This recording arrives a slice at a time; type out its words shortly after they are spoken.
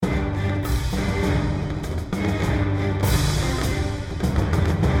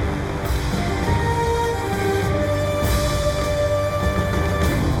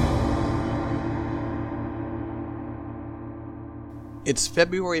It's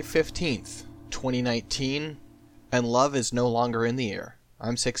February 15th, 2019, and love is no longer in the air.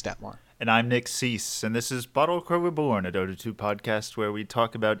 I'm Six Detmar. And I'm Nick Cease, and this is Bottle Crow Reborn, a Dota 2 podcast where we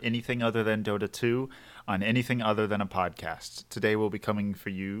talk about anything other than Dota 2 on anything other than a podcast. Today we'll be coming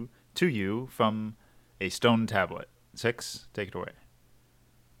to you from a stone tablet. Six, take it away.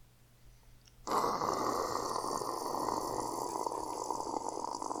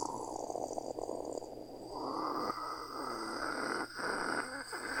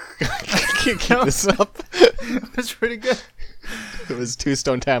 Keep this up. That's pretty good. It was two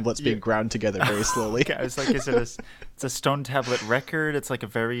stone tablets being ground together very slowly. Okay, I was like, it's a stone tablet record? It's like a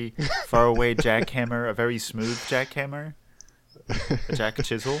very far away jackhammer, a very smooth jackhammer, a jack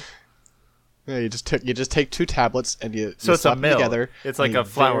chisel. Yeah, you just take two tablets and you So it's a slap them mill. together. It's like a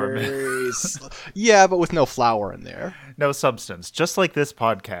flour mill. Yeah, but with no flour in there. No substance. Just like this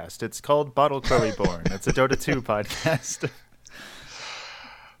podcast. It's called Bottle Crow Reborn. It's a Dota 2 podcast.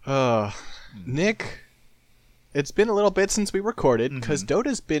 Nick, it's been a little bit since we recorded because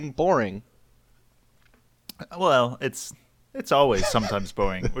Dota's been boring. Well, it's always sometimes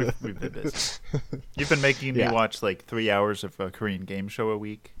boring. We've been busy. You've been making me watch like 3 hours of a Korean game show a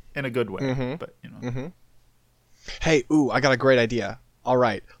week in a good way, but you know. Hey, I got a great idea. All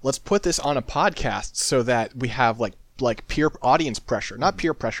right, let's put this on a podcast so that we have like peer audience pressure, not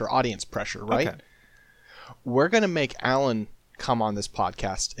peer pressure, audience pressure, right? Okay. We're gonna make Alan come on this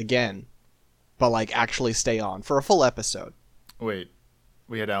podcast again, but like actually stay on for a full episode. Wait,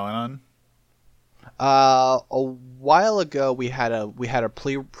 we had Alan on? A while ago we had a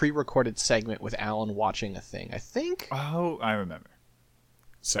pre-recorded segment with Alan watching a thing, I think. Oh, I remember.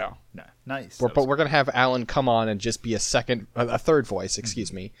 So No, nice. but we're gonna have Alan come on and just be a third voice.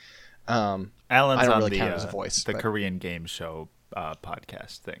 Excuse me. Alan's I don't on really count as a voice, the but... Korean game show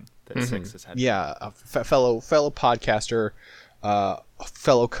podcast thing that Six has had. Yeah, a fellow podcaster,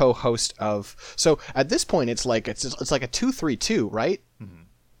 fellow co-host of. So at this point, it's like a 2-3-2, right? Mm-hmm.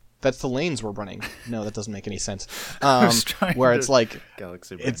 That's the lanes we're running. No, that doesn't make any sense. Where it's like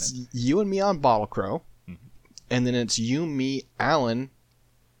Galaxy it's you and me on Bottle Crow, and then it's you, me, Alan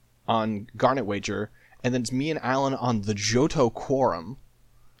on Garnet Wager, and then it's me and Alan on the Johto Quorum.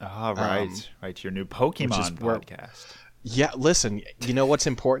 Ah, right. Your new Pokemon podcast. Yeah, listen, you know what's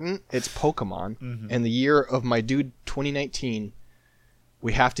important? It's Pokemon. In the year of my dude 2019,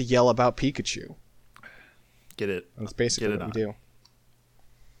 we have to yell about Pikachu. Get it. That's basically what we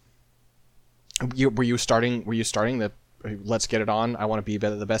do. Were you starting the let's get it on, I want to be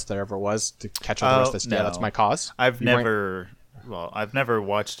the best there ever was to catch up the rest of this? No. Yeah, that's my cause. I've never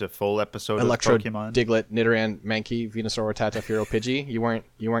watched a full episode Electro, of Pokemon. Diglett, Nidoran, Mankey, Venusaur, Rattata, Fearow, Pidgey. You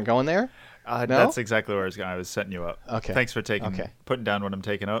weren't going there? No? That's exactly where I was going. I was setting you up. Okay. Thanks for putting down what I'm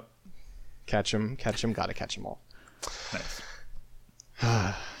taking up. Catch 'em, gotta catch 'em all. Nice.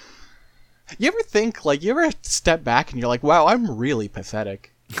 You ever step back and you're like, wow, I'm really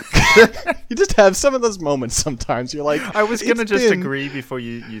pathetic. You just have some of those moments sometimes. You're like, I was gonna agree before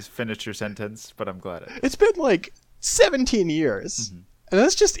you finished your sentence, but I'm glad it's been like 17 years, and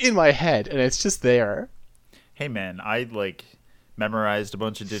that's just in my head, and it's just there. Hey man, I memorized a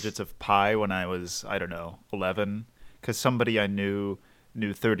bunch of digits of pi when I was 11, because somebody I knew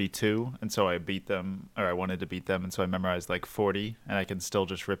 32, and so I beat them, or I wanted to beat them, and so I memorized 40, and I can still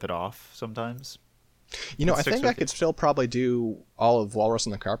just rip it off sometimes. I think I could still probably do all of Walrus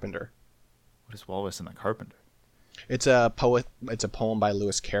and the Carpenter. What is Walrus and the Carpenter? It's a poem by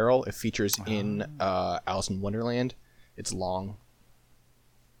Lewis Carroll. It features in Alice in Wonderland. It's long.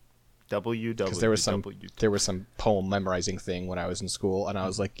 Because there was some poem memorizing thing when I was in school, and I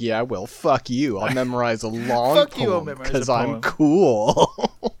was like, yeah, well, fuck you. I'll memorize a long poem because I'm cool.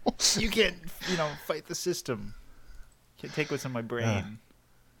 You can't, fight the system. You can't take what's in my brain.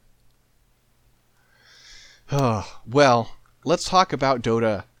 Well, let's talk about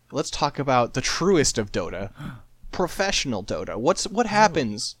Dota. Let's talk about the truest of Dota, professional Dota. What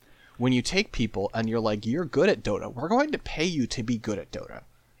happens when you take people and you're like, you're good at Dota. We're going to pay you to be good at Dota.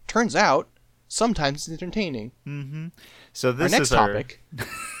 Turns out, sometimes it's entertaining. Mm-hmm. So this our next topic.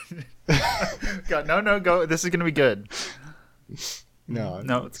 God, no, go. This is going to be good. No,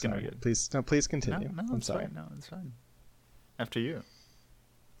 it's going to be good. Please continue. No, I'm sorry. Fine. No, it's fine. After you.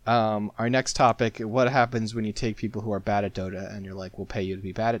 Our next topic: what happens when you take people who are bad at Dota and you're like, we'll pay you to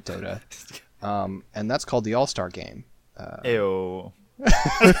be bad at Dota, and that's called the All-Star Game. Ew.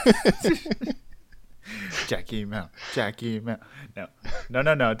 Jackie Mount.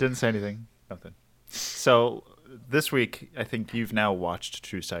 No. Didn't say anything. Nothing. So this week, I think you've now watched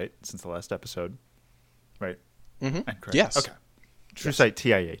True Sight since the last episode, right? Mm-hmm. Yes. Okay. True Sight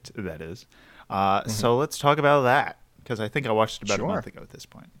TI8, that is. So let's talk about that. because I think I watched it about a Sure. month ago at this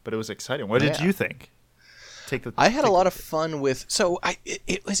point. But it was exciting. What did Yeah. you think? I had a lot of fun with. So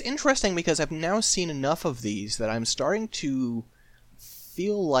it was interesting because I've now seen enough of these that I'm starting to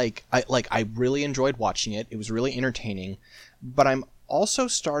feel like I really enjoyed watching it. It was really entertaining, but I'm also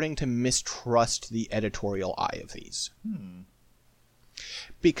starting to mistrust the editorial eye of these.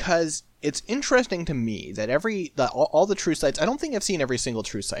 Because it's interesting to me that all the true sites, I don't think I've seen every single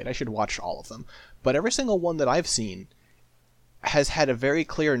true site. I should watch all of them. But every single one that I've seen has had a very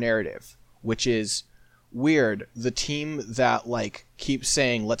clear narrative, which is weird. The team that like keeps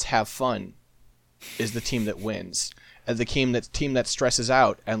saying let's have fun is the team that wins. And the team that stresses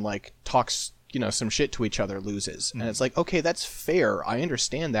out and like talks, some shit to each other loses. And it's like, okay, that's fair. I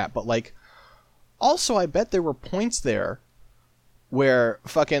understand that, but like also I bet there were points there where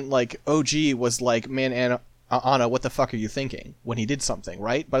fucking like OG was like, man, Anna, what the fuck are you thinking when he did something,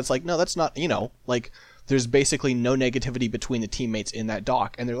 right? But it's like, no, that's not, like there's basically no negativity between the teammates in that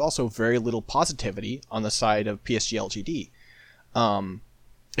doc, and there's also very little positivity on the side of PSG LGD.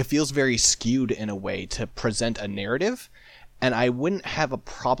 It feels very skewed in a way to present a narrative, and I wouldn't have a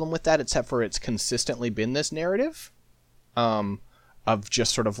problem with that except for it's consistently been this narrative of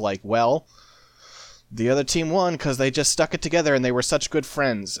just sort of like, well, the other team won because they just stuck it together and they were such good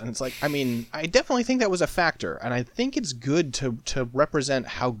friends. And it's like, I mean, I definitely think that was a factor. And I think it's good to represent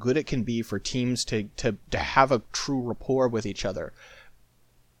how good it can be for teams to have a true rapport with each other.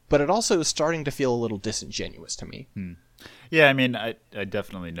 But it also is starting to feel a little disingenuous to me. Yeah, I mean, I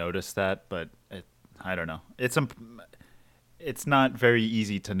definitely noticed that, but I don't know. It's not very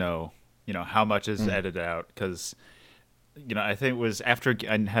easy to know, how much is edited out because... I think it was after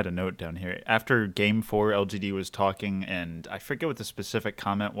I had a note down here. After Game 4, LGD was talking, and I forget what the specific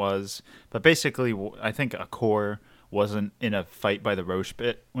comment was, but basically, I think a core wasn't in a fight by the Roche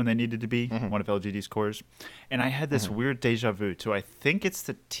pit when they needed to be, one of LGD's cores. And I had this weird deja vu, too. I think it's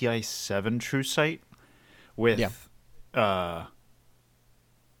the TI7 true site with, help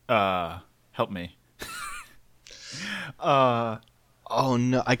me. Oh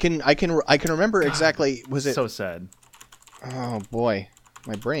no, I can remember exactly. Was it so sad? Oh boy,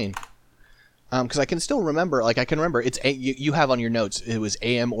 my brain. Because I can still remember. Like I can remember. It's you have on your notes. It was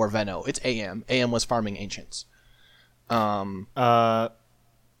AM or Veno. It's AM. AM was farming ancients. A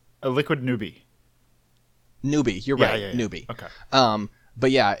liquid newbie. Newbie. You're right. Yeah. Newbie. Okay.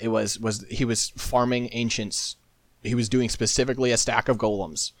 But yeah, it was he was farming ancients. He was doing specifically a stack of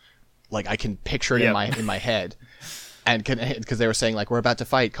golems. Like I can picture it in my head, and because they were saying like we're about to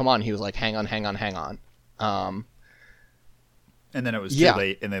fight. Come on. He was like, hang on. And then it was too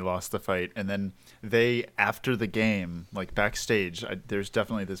late, and they lost the fight. And then they, after the game, like backstage, there's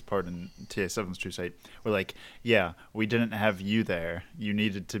definitely this part in TA7's true site where like, yeah, we didn't have you there. You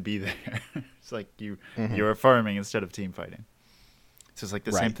needed to be there. It's like you were farming instead of team fighting. So it's like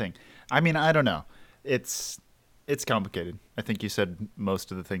the same thing. I mean, I don't know. It's complicated. I think you said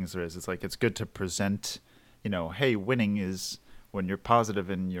most of the things there is. It's like it's good to present, hey, winning is when you're positive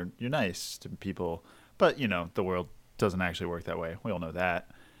and you're nice to people. But, the world doesn't actually work that way. We all know that.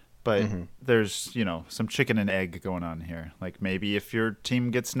 But there's, some chicken and egg going on here. Like maybe if your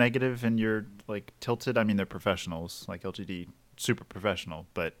team gets negative and you're like tilted, I mean, they're professionals, like LGD, super professional,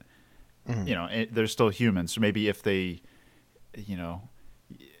 but they're still humans. So maybe if they, I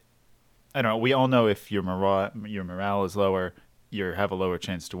don't know. We all know if your morale is lower, you have a lower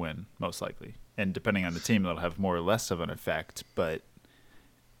chance to win, most likely. And depending on the team, that'll have more or less of an effect. But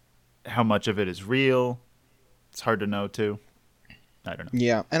how much of it is real? It's hard to know, too. I don't know.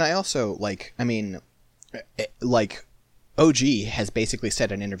 Yeah, and I also, OG has basically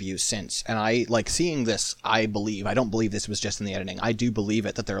said in interviews since, and I, seeing this, I don't believe this was just in the editing. I do believe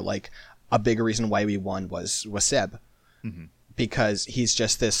it, that they're, a big reason why we won was Seb. Because he's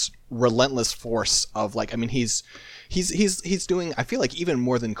just this relentless force of, he's doing, I feel like, even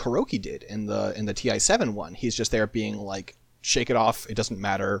more than Kuroki did in the TI7 one. He's just there being, shake it off. It doesn't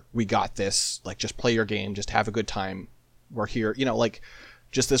matter. We got this. Just play your game. Just have a good time. We're here.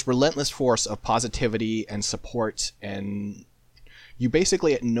 Just this relentless force of positivity and support. And you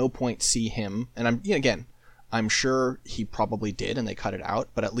basically at no point see him. And I'm sure he probably did and they cut it out.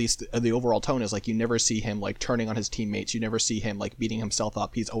 But at least the overall tone is you never see him turning on his teammates. You never see him beating himself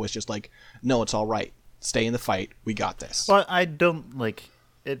up. He's always just no, it's all right. Stay in the fight. We got this. Well, I don't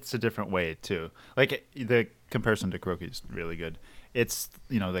it's a different way too. The comparison to Kuroki is really good. It's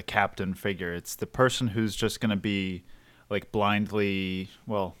the captain figure. It's the person who's just gonna be blindly,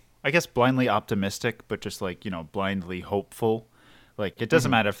 blindly optimistic, but just blindly hopeful. It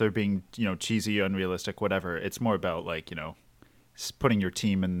doesn't matter if they're being cheesy, unrealistic, whatever. It's more about putting your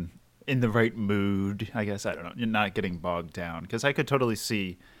team in the right mood, I guess. I don't know. You're not getting bogged down, because I could totally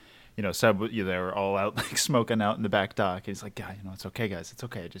see, Seb, they were all out like smoking out in the back dock. He's like, "Yeah, it's okay, guys. It's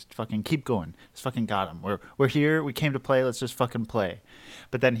okay. Just fucking keep going. Just fucking got him. We're here. We came to play. Let's just fucking play."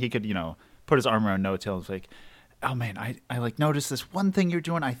 But then he could, put his arm around No-Tail and was like, "Oh man, I like noticed this one thing you're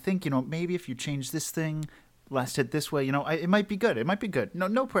doing. I think, maybe if you change this thing, last hit this way, it might be good. It might be good.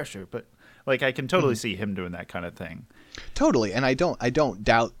 No pressure, but like I can totally see him doing that kind of thing." Totally, and I don't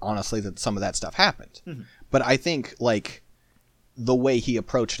doubt honestly that some of that stuff happened. But I think like the way he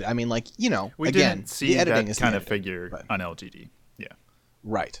approached it, I mean, like, we again, didn't see the editing that is kind the of editing, figure but- on LGD. Yeah.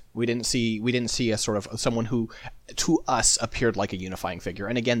 Right. We didn't see a sort of someone who to us appeared like a unifying figure.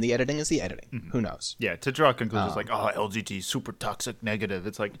 And again, the editing is the editing. Who knows? Yeah, to draw conclusions like, "Oh, LGT super toxic negative."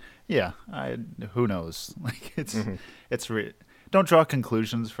 It's like, yeah, who knows? Like don't draw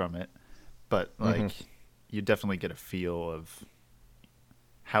conclusions from it, but like you definitely get a feel of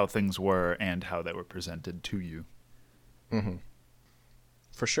how things were and how they were presented to you.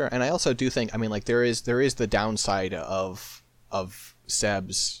 For sure. And I also do think, I mean, like there is the downside of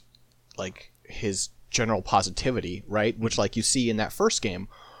Seb's, like his general positivity, right? Which like you see in that first game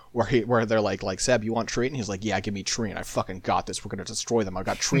where they're like, "Seb, you want Treant?" And he's like, "Yeah, give me Treant. I fucking got this. We're going to destroy them. I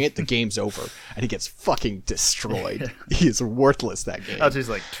got Treant. The game's over." And he gets fucking destroyed. He is worthless that game. LG's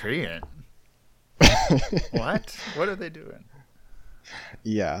like, "Treant? What? What are they doing?"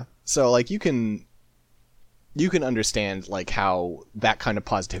 Yeah. So like you can understand like how that kind of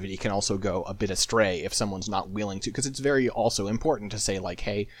positivity can also go a bit astray if someone's not willing to, because it's very also important to say like,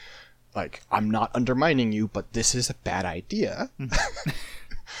 "Hey, like I'm not undermining you, but this is a bad idea."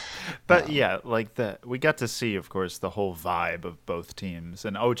 But yeah, like we got to see, of course, the whole vibe of both teams,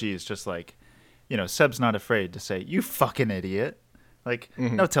 and OG is just like, Seb's not afraid to say, "You fucking idiot." Like,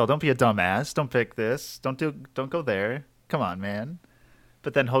 No-Tail, don't be a dumbass. Don't pick this. Don't go there. Come on, man.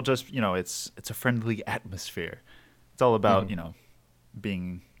 But then he'll just, it's a friendly atmosphere. It's all about,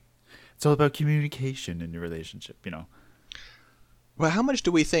 it's all about communication in your relationship, Well, how much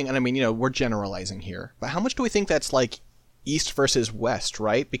do we think, and I mean, we're generalizing here, but how much do we think that's like East versus West,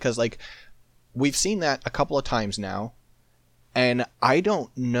 right? Because like we've seen that a couple of times now, and I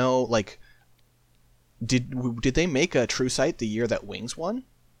don't know, like, did they make a True Sight the year that Wings won?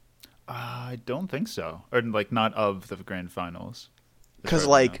 I don't think so. Or like not of the grand finals. Because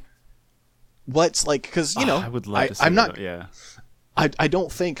like, what's like, because I would love to see I'm not. Yeah. I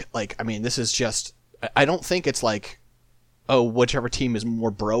don't think like, I mean, this is just. I don't think it's like, oh, whichever team is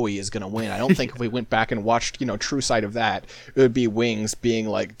more broy is gonna win. I don't think if we went back and watched, True Sight of that, it would be Wings being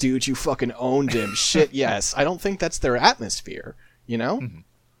like, "Dude, you fucking owned him." Shit, yes. I don't think that's their atmosphere.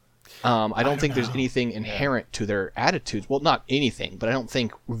 I don't think there's anything inherent to their attitudes. Well, not anything, but I don't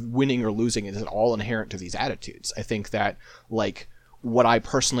think winning or losing is at all inherent to these attitudes. I think that like what I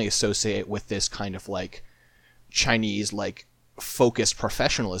personally associate with this kind of like Chinese like focused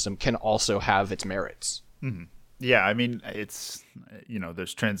professionalism can also have its merits. Yeah, I mean, it's,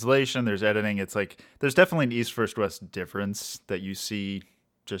 there's translation, there's editing. It's like, there's definitely an East versus West difference that you see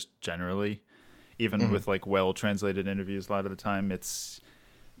just generally, even with like well-translated interviews a lot of the time. It's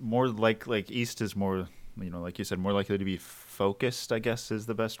more like East is more, like you said, more likely to be focused, I guess is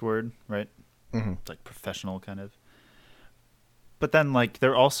the best word, right? It's like professional kind of. But then like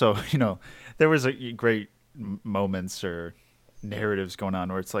they're also, there was a great moments or narratives going on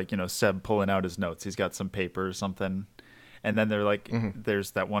where it's like, Seb pulling out his notes. He's got some paper or something. And then they're like,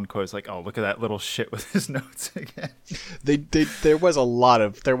 there's that one quote. It's like, "Oh, look at that little shit with his notes again." There was a lot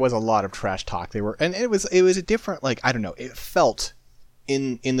of trash talk. And it was a different, like, I don't know. It felt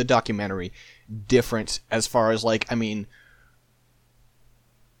in the documentary different as far as like, I mean,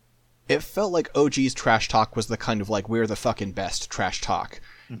 it felt like OG's trash talk was the kind of like, "We're the fucking best" trash talk.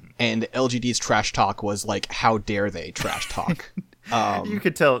 And LGD's trash talk was like, "How dare they" trash talk. You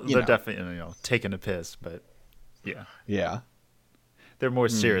could tell they're definitely, taking a piss, but yeah. Yeah. They're more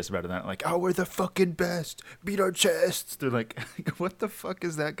serious about it than like, "Oh, we're the fucking best. Beat our chests." They're like, "What the fuck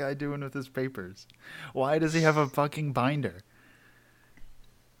is that guy doing with his papers? Why does he have a fucking binder?"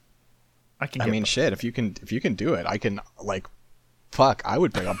 I mean, shit, if you can do it, I can, like, fuck, I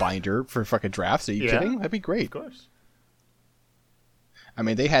would bring a binder for fucking drafts. Are you kidding? That'd be great. Of course. I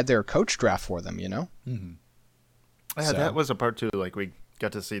mean, they had their coach draft for them, Yeah, so. That was a part too. Like, we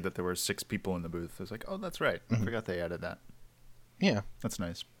got to see that there were 6 people in the booth. I was like, "Oh, that's right. I forgot they added that." Yeah. That's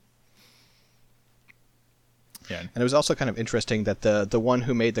nice. Yeah. And it was also kind of interesting that the one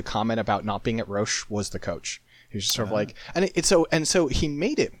who made the comment about not being at Roche was the coach. He was sort of like, and so he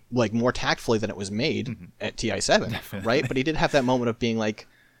made it like more tactfully than it was made at TI7, right? But he did have that moment of being like,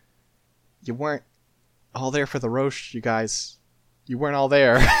 "You weren't all there for the Roche, you guys. you weren't all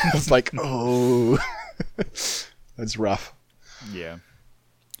there. It's like, oh, that's rough. Yeah.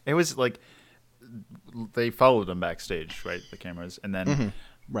 It was like they followed him backstage, right? The cameras. And then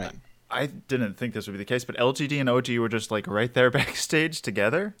Right. I didn't think this would be the case, but LGD and OG were just like right there backstage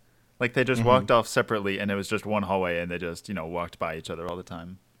together. Like they just walked off separately and it was just one hallway and they just, walked by each other all the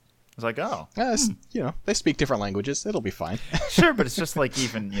time. I was like, oh. They speak different languages. It'll be fine. Sure, but it's just like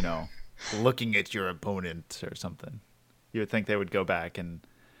even, looking at your opponent or something. You would think they would go back, and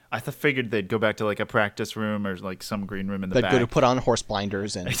I figured they'd go back to like a practice room or like some green room in the They'd back. go to put on horse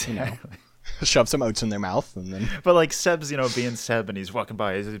blinders and, shove some oats in their mouth and then... But like Seb's, being Seb and he's walking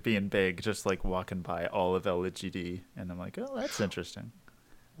by, he's being big, just like walking by all of LGD. And I'm like, oh, that's interesting.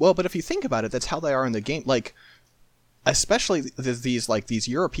 Well, but if you think about it, that's how they are in the game. Like, especially these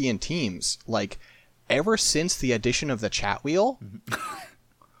European teams, like, ever since the addition of the chat wheel,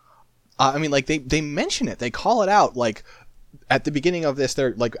 I mean, like, they mention it. They call it out. Like, at the beginning of this,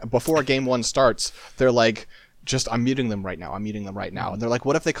 they're like, before game one starts, they're like, I'm muting them right now. I'm muting them right now. And they're like,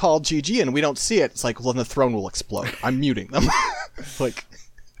 what if they call GG and we don't see it? It's like, well, then the throne will explode. I'm muting them. Like,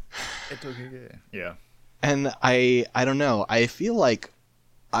 yeah. And I don't know. I feel like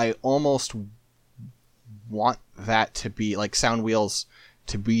I almost want that to be like sound wheels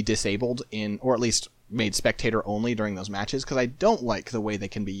to be disabled or at least made spectator only during those matches, because I don't like the way they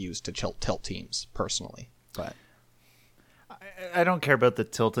can be used to tilt teams personally. But I don't care about the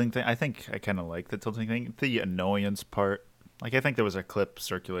tilting thing. I think I kind of like the tilting thing. The annoyance part, like I think there was a clip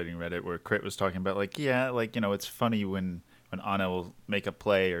circulating Reddit where Crit was talking about like, yeah, like, it's funny when Ana will make a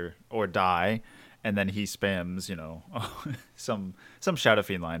play or die, and then he spams, some Shadow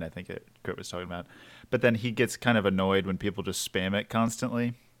Fiend line, I think Crit was talking about. But then he gets kind of annoyed when people just spam it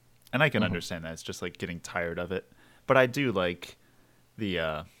constantly. And I can understand that. It's just like getting tired of it. But I do like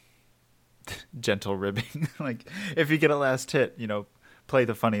the gentle ribbing. Like if you get a last hit, play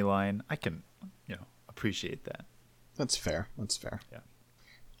the funny line. I can, appreciate that. That's fair. Yeah.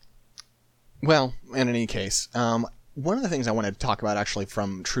 Well, in any case, one of the things I wanted to talk about actually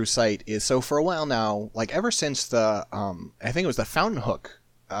from True Sight is, so for a while now, like ever since the, I think it was the Fountain Hook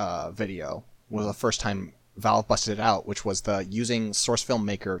video was the first time Valve busted it out, which was the using Source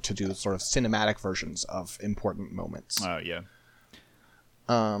Filmmaker to do sort of cinematic versions of important moments. Oh, yeah.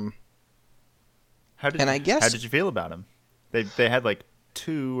 How did you feel about them? They had like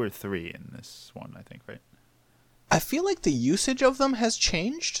 2 or 3 in this one, I think, right? I feel like the usage of them has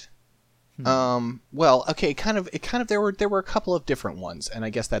changed. Well, okay, there were a couple of different ones, and I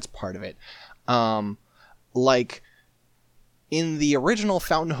guess that's part of it. Like in the original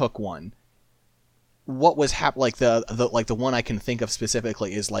Fountain Hook one, what was like the one I can think of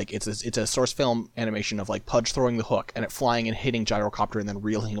specifically is like it's a source film animation of like Pudge throwing the hook and it flying and hitting Gyrocopter and then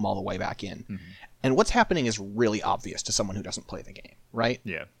reeling him all the way back in. Mm-hmm. And what's happening is really obvious to someone who doesn't play the game, right?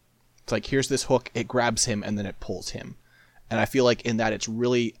 Yeah. It's like, here's this hook, it grabs him and then it pulls him. And I feel like in that it's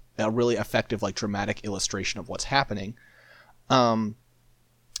really a really effective, like, dramatic illustration of what's happening. In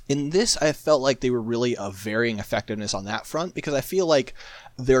this, I felt like they were really of varying effectiveness on that front, because I feel like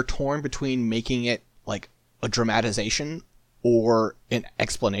they're torn between making it like a dramatization or an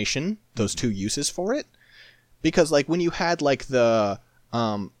explanation, those two uses for it. Because like when you had like the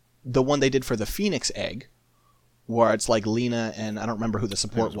one they did for the Phoenix Egg, where it's like Lena and I don't remember who the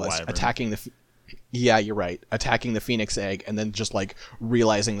support was attacking the... Yeah, you're right. Attacking the Phoenix Egg and then just like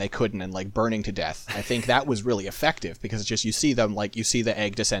realizing they couldn't and like burning to death. I think that was really effective because it's just you see them, like you see the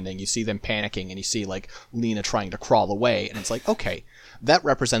egg descending, you see them panicking, and you see like Lena trying to crawl away, and it's like, okay, that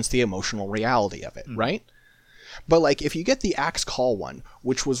represents the emotional reality of it, right? But like if you get the Axe Call one,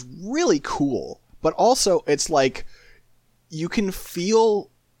 which was really cool, but also it's like you can feel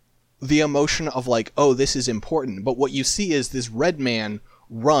the emotion of like, oh, this is important, but what you see is this red man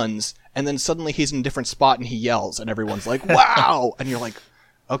runs and then suddenly he's in a different spot and he yells and everyone's like, wow, and you're like,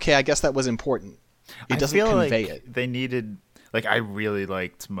 okay, I guess that was important. It doesn't convey it. They needed, like, I really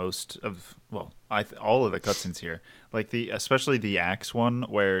liked most of, well, all of the cutscenes here, like especially the Axe one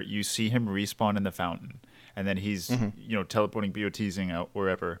where you see him respawn in the fountain and then he's teleporting BOTsing out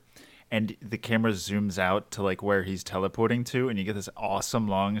wherever, and the camera zooms out to like where he's teleporting to, and you get this awesome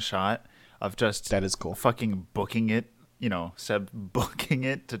long shot of just that is cool fucking booking it. Seb booking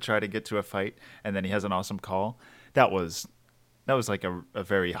it to try to get to a fight, and then he has an awesome call. That was like a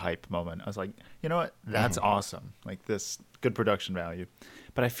very hype moment. I was like, you know what? That's awesome. Like this good production value.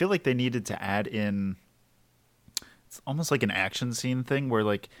 But I feel like they needed to add in, it's almost like an action scene thing where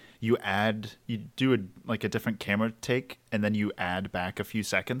like you do a different camera take and then you add back a few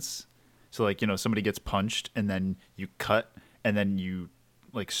seconds. So like, somebody gets punched and then you cut and then you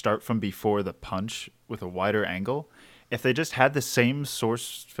like start from before the punch with a wider angle. if they just had the same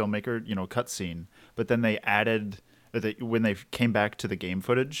source filmmaker, cutscene, but then they added when they came back to the game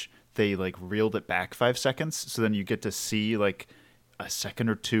footage, they like reeled it back 5 seconds, so then you get to see like a second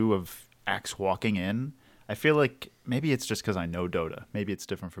or two of Axe walking in. I feel like maybe it's just because I know Dota. Maybe it's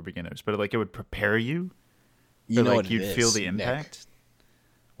different for beginners, but like it would prepare you. You know, like what you'd it feel is, the impact. Nick.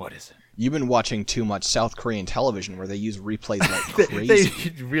 What is it? You've been watching too much South Korean television where they use replays like crazy.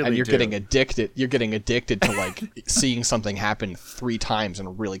 They really and you're do. getting addicted. You're getting addicted to like seeing something happen 3 times in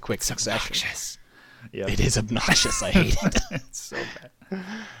a really quick succession. Obnoxious. Yeah, It is obnoxious. I hate it. it's so bad.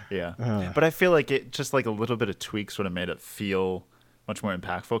 Yeah, but I feel like it just like a little bit of tweaks would have made it feel much more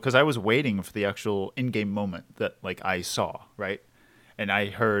impactful, because I was waiting for the actual in-game moment that like I saw, right? And I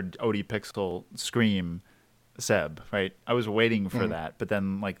heard ODPixel scream Seb, right? I was waiting for that, but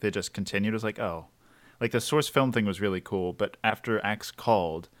then like they just continued. It was like, oh, like the source film thing was really cool, but after Axe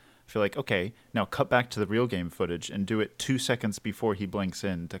called, I feel like, okay, now cut back to the real game footage and do it 2 seconds before he blinks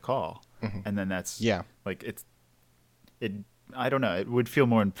in to call, and then that's like it. I don't know. It would feel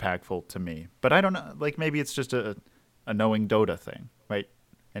more impactful to me, but I don't know. Like maybe it's just a knowing Dota thing, right?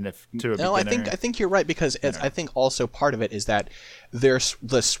 And if to a No, beginner, I think you're right, because I think also part of it is that there's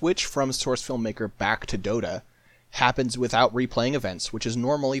the switch from source filmmaker back to Dota happens without replaying events, which is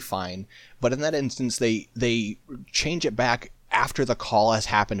normally fine. But in that instance, they change it back after the call has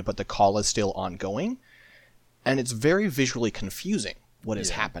happened, but the call is still ongoing, and it's very visually confusing what is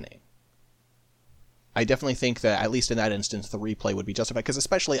happening. I definitely think that, at least in that instance, the replay would be justified, because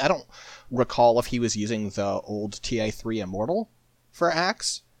especially, I don't recall if he was using the old TI3 Immortal for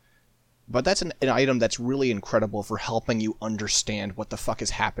Axe, but that's an item that's really incredible for helping you understand what the fuck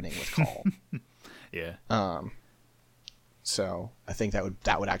is happening with Call. yeah. So I think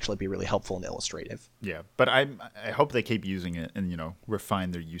that would actually be really helpful and illustrative. Yeah, but I hope they keep using it and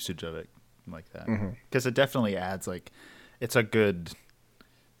refine their usage of it like that, because it definitely adds like it's a good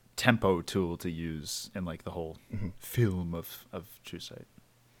tempo tool to use in like the whole film of True Sight.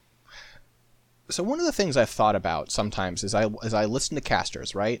 So one of the things I've thought about sometimes is I listen to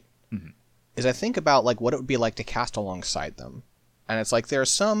casters, right? Is I think about like what it would be like to cast alongside them. And it's like there are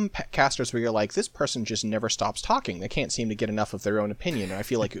some casters where you're like, this person just never stops talking. They can't seem to get enough of their own opinion, and I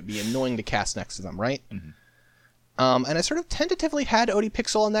feel like it would be annoying to cast next to them, right? And I sort of tentatively had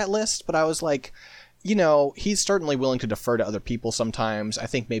ODPixel on that list, but I was like, he's certainly willing to defer to other people sometimes. I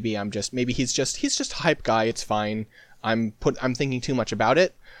think maybe he's just a hype guy. It's fine. I'm thinking too much about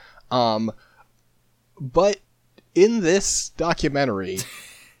it. But in this documentary,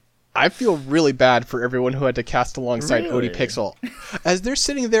 I feel really bad for everyone who had to cast alongside ODPixel. As they're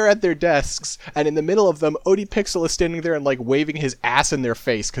sitting there at their desks, and in the middle of them, ODPixel is standing there and like waving his ass in their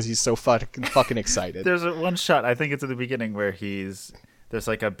face because he's so fucking excited. There's one shot, I think it's at the beginning, where there's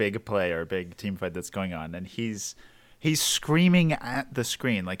like a big play or a big team fight that's going on, and he's screaming at the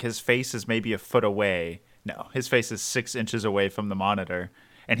screen. Like his face is maybe a foot away. No, his face is 6 inches away from the monitor.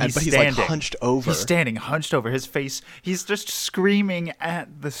 But he's like hunched over. He's standing hunched over. His face, he's just screaming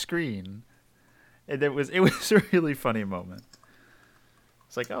at the screen. And it was a really funny moment.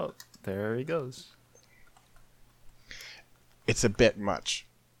 It's like, oh, there he goes. It's a bit much.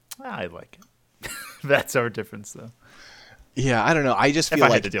 I like it. That's our difference, though. Yeah, I don't know. I just feel if I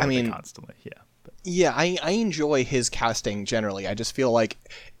like had to deal with it constantly, yeah. But. Yeah, I enjoy his casting generally. I just feel like,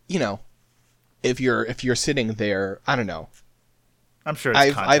 if you're sitting there, I don't know. I'm sure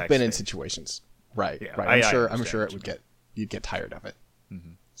it's I've been in situations. Right, yeah, right. I'm sure you'd get tired of it.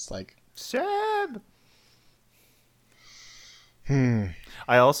 It's like Seb.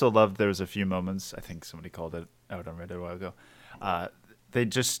 I also loved there was a few moments, I think somebody called it out on Reddit a while ago. They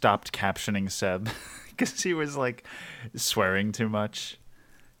just stopped captioning Seb because he was like swearing too much.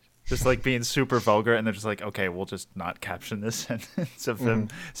 Just like being super vulgar, and they're just like, okay, we'll just not caption this sentence of them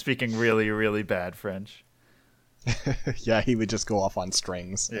speaking really, really bad French. Yeah, he would just go off on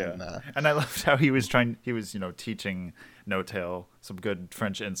strings. Yeah, and I loved how he was teaching No Tail some good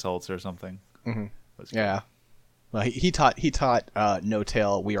French insults or something. Yeah, well, he taught No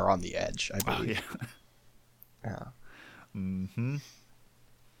Tail "We Are on the Edge," I believe. Oh, yeah.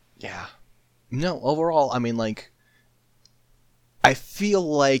 Yeah. No, overall, I mean, like, I feel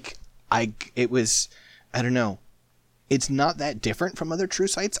like I don't know. It's not that different from other True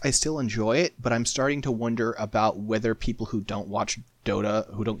Sights. I still enjoy it, but I'm starting to wonder about whether people who don't watch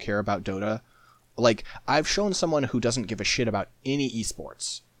Dota, who don't care about Dota, like, I've shown someone who doesn't give a shit about any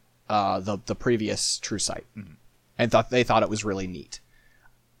esports, the previous True Sight, and they thought it was really neat.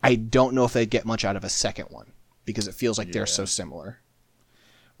 I don't know if they'd get much out of a second one because it feels like they're so similar.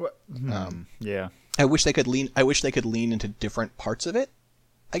 Yeah. I wish they could lean into different parts of it,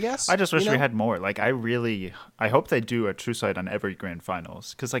 I guess. I just wish you know? we had more. Like, I hope they do a true sight on every grand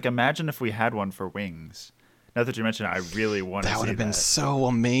finals. Because, like, imagine if we had one for Wings. Now that you mention it, I really want to see That would have been that. so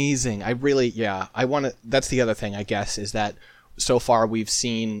amazing. I want to. That's the other thing, I guess, is that so far we've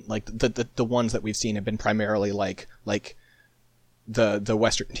seen like the ones that we've seen have been primarily like the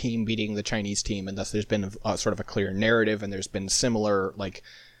Western team beating the Chinese team, and thus there's been sort of a clear narrative, and there's been similar like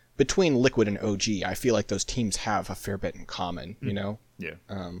between Liquid and OG. I feel like those teams have a fair bit in common. You know, Yeah,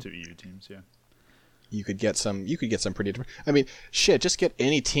 two EU teams, yeah. you could get some pretty. I mean, shit, just get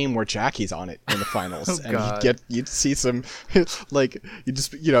any team where Jackie's on it in the finals, Oh, and God. you'd see some like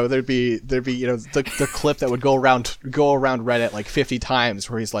there'd be the clip that would go around Reddit like 50 times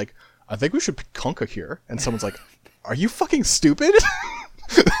where he's like, I think we should pick Kunkka here, and someone's like, are you fucking stupid?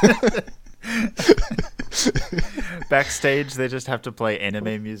 Backstage, they just have to play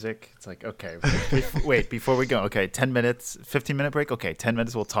anime music. It's like, okay, wait, before we go, okay, 10 minutes, 15-minute break. Okay, 10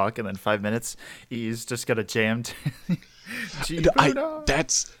 minutes we'll talk, and then 5 minutes, he's just got a jammed.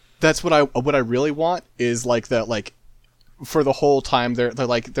 That's what I really want is like the like for the whole time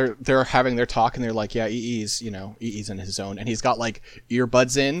they're having their talk, and they're like, yeah, EE's in his zone, and he's got like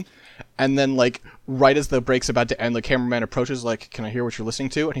earbuds in, and then like right as the break's about to end, the cameraman approaches like, can I hear what you're listening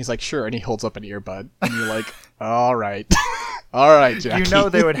to? And he's like, sure, and he holds up an earbud, and you're like, all right. All right, Jackie. You know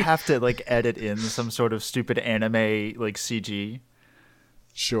they would have to like edit in some sort of stupid anime like CG.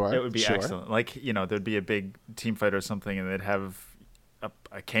 Sure. It would be sure. excellent. Like, there'd be a big team fight or something, and they'd have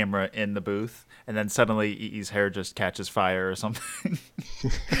a camera in the booth, and then suddenly EE's hair just catches fire or something.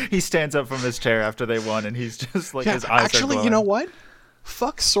 He stands up from his chair after they won, and he's just like, his eyes actually, are glowing. you know what?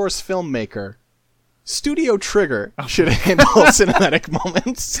 Fuck Source Filmmaker. Studio Trigger should handle cinematic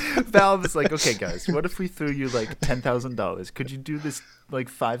moments. Valve is like, okay, guys, what if we threw you like $10,000? Could you do this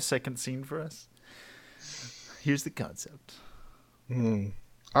like 5-second scene for us? Here's the concept.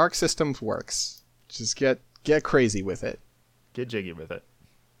 Arc Systems works. Just get crazy with it. Get jiggy with it.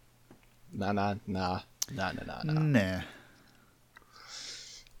 Nah. Nah.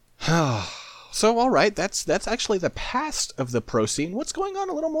 So, all right, that's actually the past of the pro scene. What's going on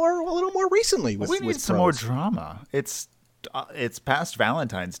a little more recently with We need with some pros? more drama. It's past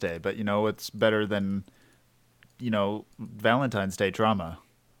Valentine's Day, but it's better than Valentine's Day drama.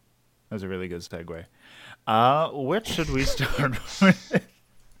 That was a really good segue. Which should we start with?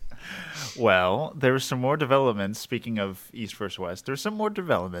 Well, there were some more developments. Speaking of East versus West, there's some more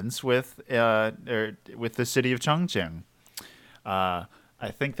developments with the city of Chongqing. I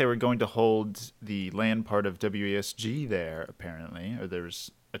think they were going to hold the LAN part of WESG there, apparently, or there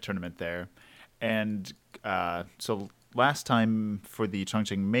was a tournament there. And so last time for the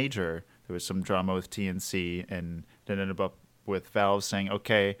Chongqing Major, there was some drama with TNC, and it ended up with Valve saying,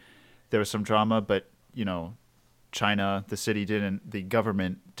 okay, there was some drama, but, China, the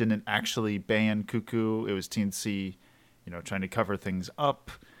government didn't actually ban Cuckoo. It was TNC, trying to cover things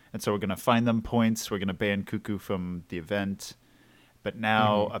up. And so we're going to fine them points. We're going to ban Cuckoo from the event. But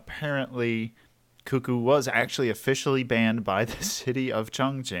now, apparently, Cuckoo was actually officially banned by the city of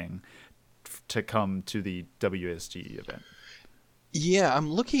Chongqing to come to the WSG event. Yeah,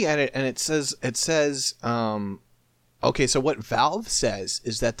 I'm looking at it, and it says, okay, so what Valve says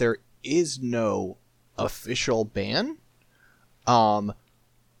is that there is no official ban.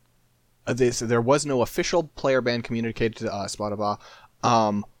 There was no official player ban communicated to us, blah, blah,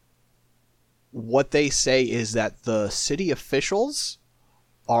 blah. What they say is that the city officials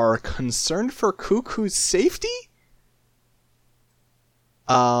are concerned for Cuckoo's safety?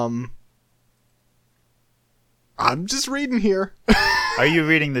 I'm just reading here. Are you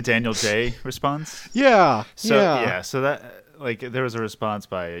reading the Daniel J response? Yeah. So that there was a response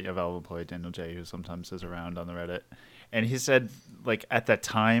by a Valve employee, Daniel J, who sometimes is around on the Reddit, and he said at that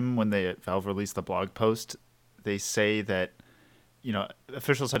time when Valve released the blog post, they say that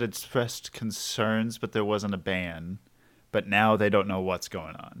officials had expressed concerns, but there wasn't a ban. But now they don't know what's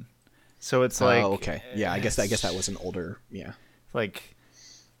going on. So it's like, oh, okay, yeah, I guess that was an older, yeah.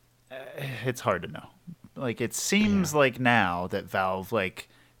 It's hard to know. It seems like now that Valve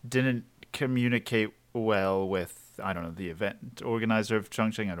didn't communicate well with, I don't know, the event organizer of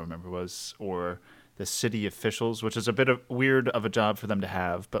Chongqing, I don't remember who it was, or the city officials, which is a bit weird of a job for them to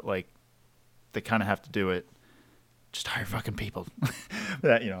have, but they kind of have to do it. Just hire fucking people.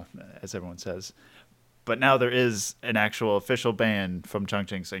 That, as everyone says. But now there is an actual official ban from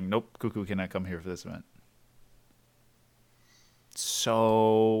Chongqing saying, nope, Cuckoo cannot come here for this event.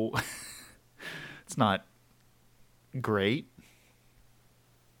 So it's not great.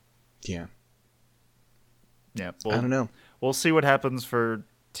 Yeah. Yeah. I don't know. We'll see what happens for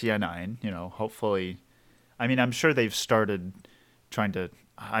TI9. Hopefully. I mean, I'm sure they've started trying to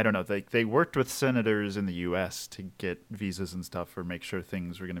I don't know. They worked with senators in the U.S. to get visas and stuff or make sure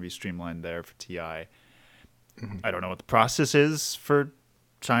things were going to be streamlined there for TI. I don't know what the process is for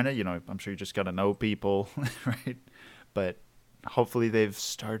China. You know, I'm sure you just got to know people, right? But hopefully they've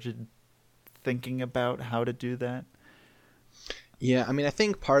started thinking about how to do that. Yeah, I mean, I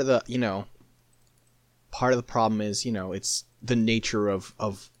think part of the problem is, it's the nature of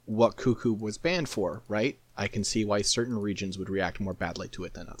what Cuckoo was banned for, right? I can see why certain regions would react more badly to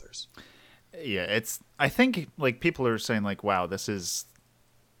it than others. Yeah, I think like people are saying like, wow, this is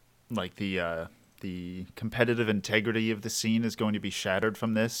like the competitive integrity of the scene is going to be shattered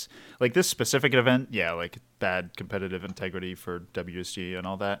from this. Like this specific event, yeah, like bad competitive integrity for WSG and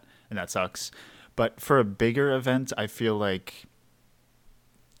all that, and that sucks. But for a bigger event, I feel like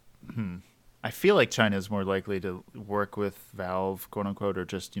China is more likely to work with Valve, quote unquote, or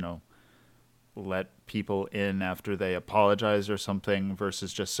just, let people in after they apologize or something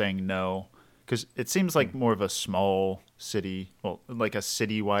versus just saying no. Because it seems like more of a small city, well, like a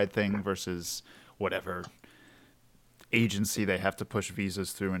citywide thing versus whatever agency they have to push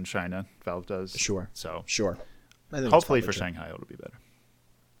visas through in China. Valve does. Sure. So sure. Hopefully for Shanghai it'll be better.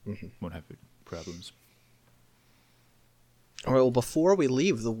 Won't have problems. Well, before we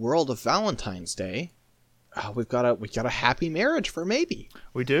leave the world of Valentine's Day, we got a happy marriage for Maybe.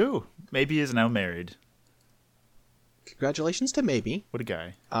 We do. Maybe is now married. Congratulations to Maybe. What a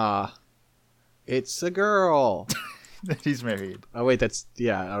guy. It's a girl. He's married. Oh wait,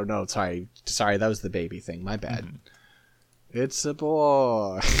 oh no, sorry, that was the baby thing. My bad. It's a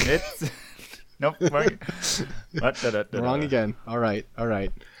boy. It's nope. Wrong again. All right.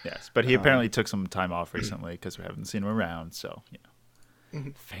 Yes, but he apparently took some time off recently because we haven't seen him around. So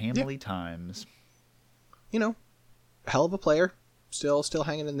family times. Hell of a player. Still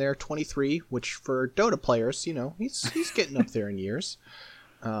hanging in there. 23, which for Dota players, he's getting up there in years.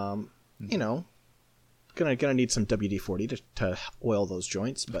 Gonna need some WD-40 to oil those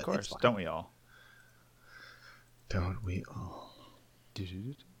joints, but of course, don't we all? Don't we all?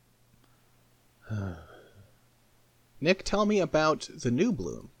 Nick, tell me about the new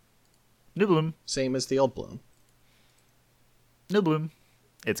Bloom. New Bloom. Same as the old Bloom. New Bloom.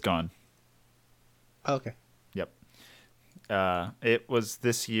 It's gone. Oh, okay. Yep. It was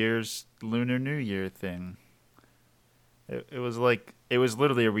this year's Lunar New Year thing. It was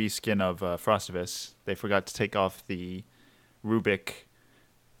literally a reskin of Frostivus. They forgot to take off the Rubik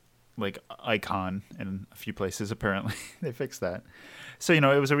icon in a few places. Apparently, they fixed that. So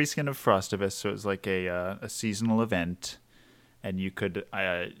it was a reskin of Frostivus. So it was like a seasonal event, and you could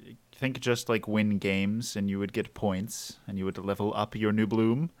think just like win games, and you would get points, and you would level up your new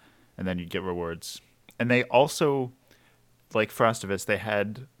Bloom, and then you'd get rewards. And they also, like Frostivus, they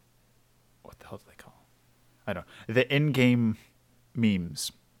had what the hell do they call? I don't know. The in-game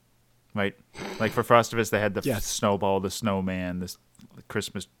memes, right? Like for Frostivus, they had the snowball, the snowman, the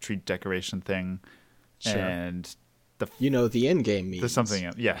Christmas tree decoration thing, and the in-game memes. There's something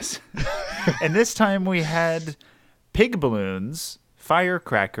else. Yes. And this time we had pig balloons,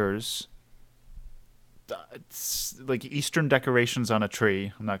 firecrackers, like Eastern decorations on a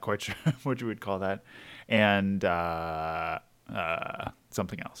tree. I'm not quite sure what you would call that, and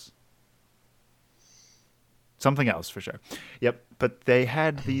something else. Something else for sure. Yep. But they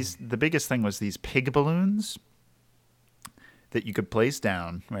had the biggest thing was these pig balloons that you could place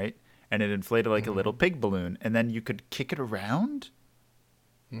down, right? And it inflated like a little pig balloon. And then you could kick it around.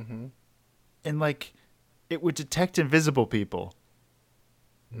 Mm-hmm. And it would detect invisible people.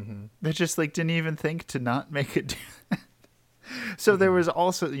 Mm-hmm. They just didn't even think to not make it do that. So there was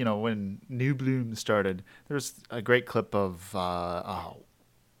also, when New Bloom started, there was a great clip of,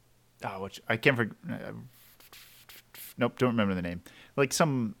 which I can't forget. Nope, don't remember the name.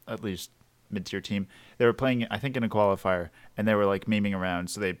 Some, at least, mid-tier team. They were playing, I think, in a qualifier, and they were, memeing around.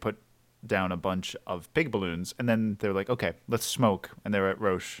 So they put down a bunch of pig balloons, and then they were like, okay, let's smoke. And they were at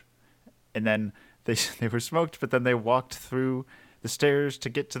Roche. And then they were smoked, but then they walked through the stairs to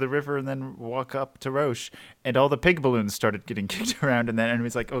get to the river and then walk up to Roche. And all the pig balloons started getting kicked around, and then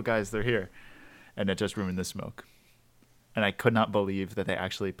enemies like, oh, guys, they're here. And it just ruined the smoke. And I could not believe that they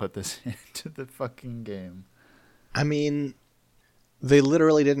actually put this into the fucking game. I mean, they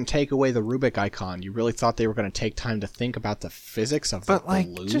literally didn't take away the Rubik icon. You really thought they were going to take time to think about the physics of the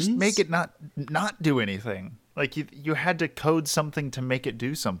balloons? Just make it not do anything. You had to code something to make it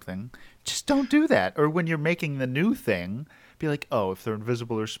do something. Just don't do that. Or when you're making the new thing, be like, oh, if they're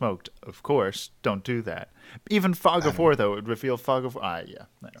invisible or smoked, of course, don't do that. Even Fog of War, though, it would reveal Fog of War. I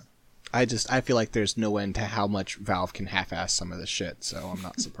don't know. I feel like there's no end to how much Valve can half-ass some of this shit, so I'm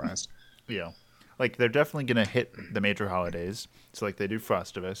not surprised. Yeah. Like, they're definitely going to hit the major holidays. So, like, they do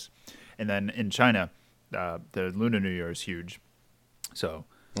Frostivus. And then in China, the Lunar New Year is huge. So,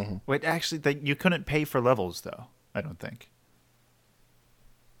 wait, actually, you couldn't pay for levels, though, I don't think.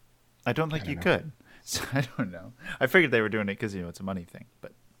 I don't think you could. So, I don't know. I figured they were doing it because, it's a money thing.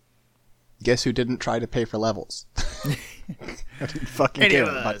 But Guess who didn't try to pay for levels? I didn't fucking care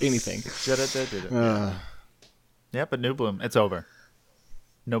about anything. Yeah, but New Bloom, it's over.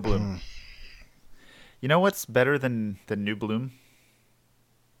 No Bloom. You know what's better than New Bloom?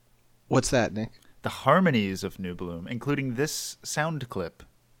 What's that, Nick? The harmonies of New Bloom, including this sound clip.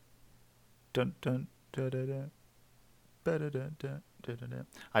 Dun, dun, da, da, da.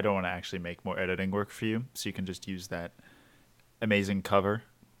 I don't want to actually make more editing work for you, so you can just use that amazing cover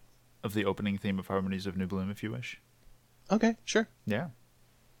of the opening theme of Harmonies of New Bloom if you wish. Okay, sure. Yeah.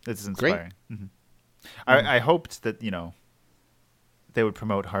 This is inspiring. Mm-hmm. I hoped that, they would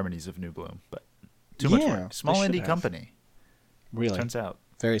promote Harmonies of New Bloom, but too much work. Small indie company. Really? Turns out.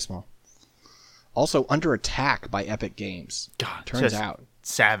 Very small. Also under attack by Epic Games. God, turns out.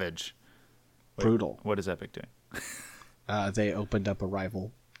 Savage. Wait, brutal. What is Epic doing? They opened up a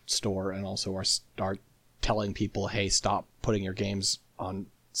rival store and also start telling people, hey, stop putting your games on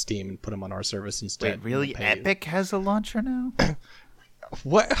Steam and put them on our service instead. Wait, really? Epic has a launcher now?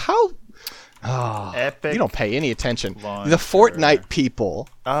 What? How? Oh, Epic. You don't pay any attention. Launcher. The Fortnite people.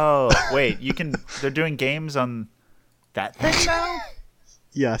 Oh, wait. They're doing games on that thing now?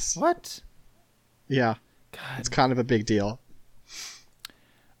 Yes. What? Yeah. God. It's kind of a big deal.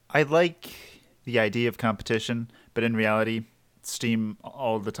 I like the idea of competition, but in reality, Steam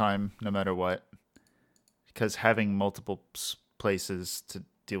all the time, no matter what. Because having multiple places to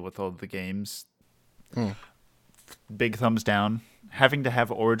deal with all the games, big thumbs down. Having to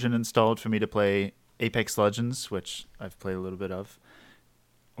have Origin installed for me to play Apex Legends, which I've played a little bit of.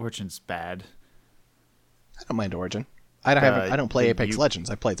 Origin's bad. I don't mind Origin. I don't play Apex Legends.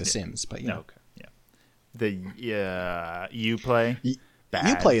 I play The Sims, but Okay. Yeah. You play.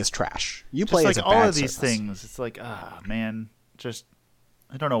 Bad. Uplay is trash. Uplay just like is a all bad of these service. things. It's like, man, just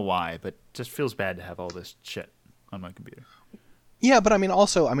I don't know why, but just feels bad to have all this shit on my computer. Yeah, but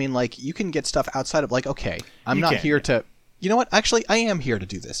like you can get stuff outside of okay, I'm not here to. You know what? Actually, I am here to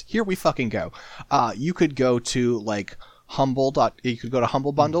do this. Here we fucking go. You could go to Humble. You could go to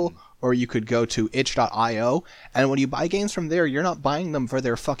Humble Bundle, or you could go to itch.io, and when you buy games from there, you're not buying them for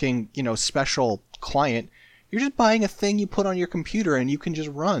their fucking special client. You're just buying a thing you put on your computer and you can just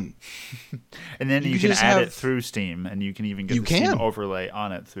run. And then you can add it through Steam, and you can even get the Steam overlay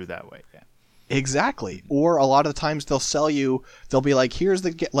on it through that way. Yeah. Exactly. Or a lot of the times they'll be like, here's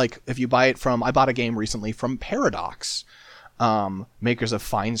if you buy it from, I bought a game recently from Paradox, makers of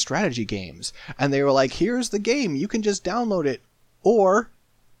fine strategy games. And they were like, here's the game, you can just download it. Or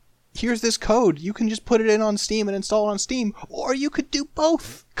here's this code, you can just put it in on Steam and install it on Steam. Or you could do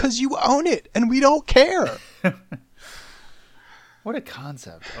both, because you own it and we don't care. What a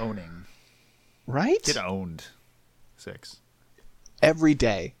concept, owning. Right? Get owned. 6. Every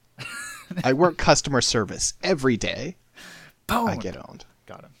day. I work customer service every day. Pwned. I get owned.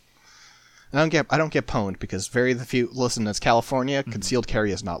 Got him. I don't get pwned because listen, it's California. Concealed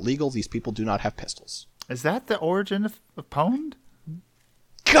carry is not legal. These people do not have pistols. Is that the origin of pwned?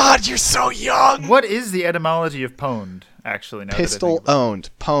 God, you're so young. What is the etymology of pwned, actually? Now Pistol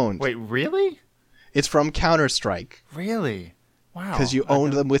owned. Pwned. Wait, really? It's from Counter-Strike. Really? Wow. Because you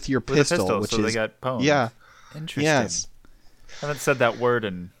owned them with your pistol, which so is they got pwned. Yeah. Interesting. Yes. I haven't said that word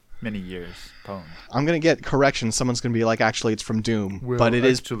in many years. Pwned. I'm gonna get correction. Someone's gonna be like, actually, it's from Doom, Well, but that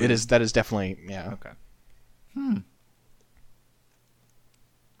is definitely Okay. I'm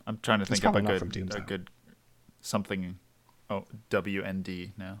trying to think of a good something. Oh,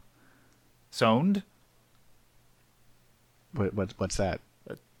 WND now. Sowned? What's that?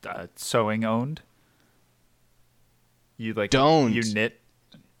 Sewing owned. You Don't. You knit.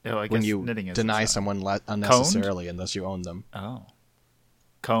 Oh, I guess when you knitting is deny someone unnecessarily unless you own them. Oh.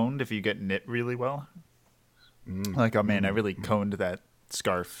 Coned if you get knit really well. Like, oh man, I really coned that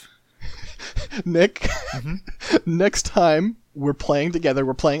scarf. Nick, next time we're playing together,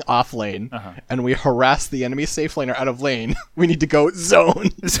 we're playing off lane, and we harass the enemy safe laner out of lane, we need to go zone.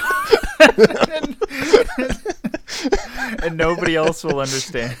 And nobody else will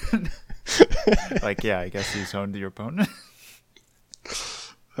understand. Like, yeah, I guess you zoned your opponent.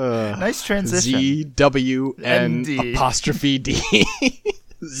 Nice transition. ZWN apostrophe D.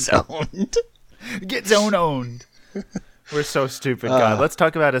 Zoned. Get zone owned. We're so stupid, God. Let's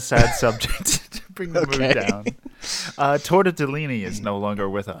talk about a sad subject to bring the mood down. Tortellini is no longer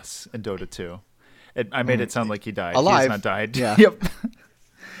with us in Dota 2. I made it sound like he died. Alive. He has not died. Yeah. Yep.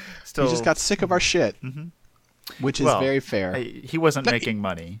 Still, He just got sick of our shit, which is very fair. He wasn't making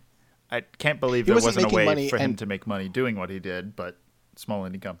money. I can't believe He there wasn't wasn't a making way money, for him and- to make money doing what he did, but small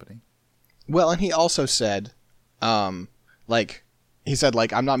indie company. Well, and he also said, he said,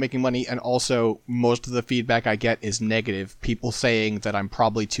 I'm not making money, and also most of the feedback I get is negative. People saying that I'm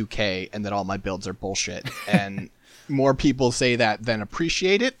probably 2K and that all my builds are bullshit. And more people say that than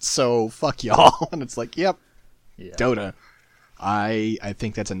appreciate it, so fuck y'all. And it's like, yep, Yeah. Dota. I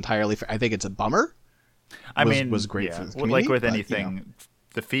think that's entirely fair. I think it's a bummer. I was- mean, was great yeah, for the like community, with but, you anything, know.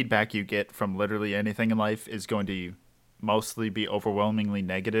 the feedback you get from literally anything in life is going to mostly be overwhelmingly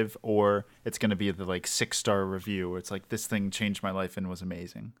negative, or it's going to be the 6-star review where it's like, this thing changed my life and was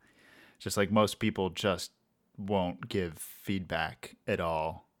amazing. Just like most people just won't give feedback at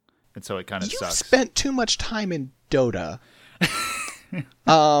all, and so it kind of You've sucks. spent too much time in Dota.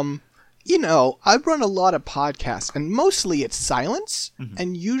 I run a lot of podcasts, and mostly it's silence.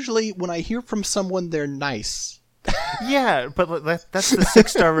 And usually when I hear from someone, they're nice. Yeah, but that's the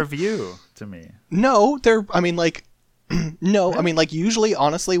 6-star review to me. No, usually,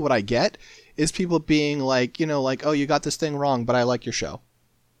 honestly, what I get is people being like, oh, you got this thing wrong, but I like your show.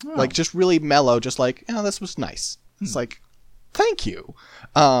 Oh. Just really mellow, just this was nice. It's like, thank you.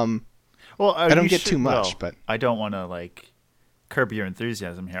 Well, I don't get too much, but I don't want to curb your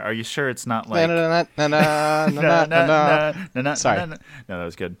enthusiasm here. Are you sure it's not like Sorry. No, that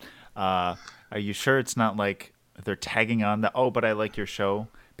was good. Are you sure it's not like they're tagging on the but I like your show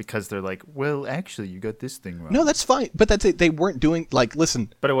because they're like, well, actually, you got this thing wrong. No, that's fine. But that's it. They weren't doing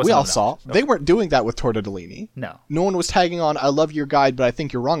listen. But it wasn't we all enough. saw they weren't doing that with Tortellini. No. No one was tagging on. I love your guide, but I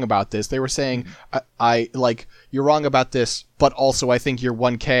think you're wrong about this. They were saying, I you're wrong about this, but also I think you're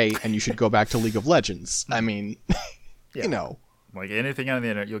 1K and you should go back to League of Legends. I mean, Yeah. Like anything on the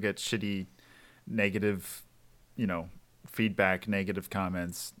internet, you'll get shitty, negative, feedback, negative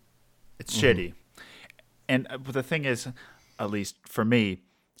comments. It's shitty. And but the thing is, at least for me,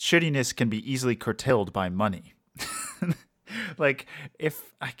 shittiness can be easily curtailed by money.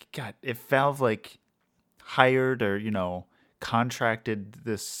 if Valve hired or contracted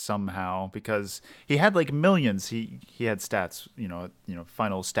this somehow, because he had millions, he had stats,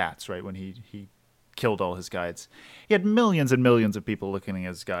 final stats, right, when he killed all his guides. He had millions and millions of people looking at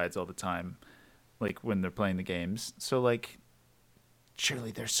his guides all the time, when they're playing the games. So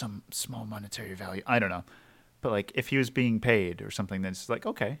surely there's some small monetary value. I don't know. But if he was being paid or something, then it's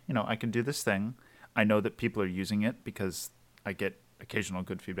okay, I can do this thing. I know that people are using it because I get occasional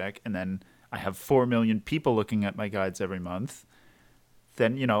good feedback, and then I have 4 million people looking at my guides every month.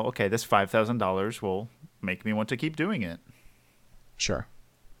 Then, okay, this $5,000 will make me want to keep doing it. sure,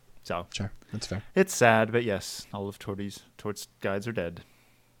 So that's fair. it's sad, but yes, all of Tort's guides are dead.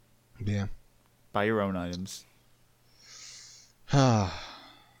 Yeah. Buy your own items.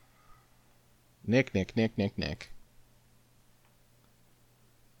 Nick.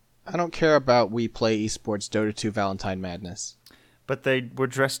 I don't care about We Play Esports Dota 2 Valentine Madness. But they were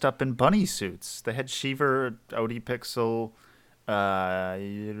dressed up in bunny suits. They had Shiver, ODPixel,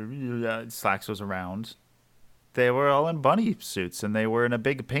 Slacks was around. They were all in bunny suits, and they were in a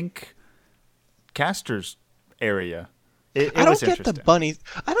big pink casters area. It I don't was get interesting. the bunny.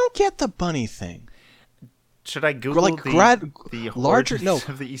 I don't get the bunny thing. Should I Google the larger? origins No,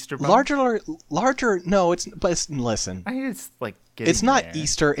 of the Easter bunny? larger. No, it's. But listen, I mean, it's it's not there.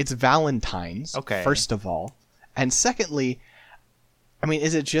 Easter. It's Valentine's. Okay. First of all, and secondly, I mean,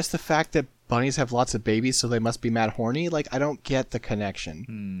 is it just the fact that bunnies have lots of babies, so they must be mad horny? I don't get the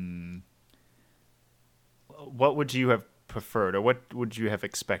connection. What would you have preferred, or what would you have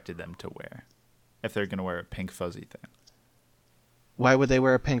expected them to wear if they're going to wear a pink fuzzy thing? Why would they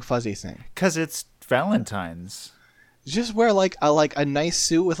wear a pink fuzzy thing? Because it's Valentine's. Just wear a nice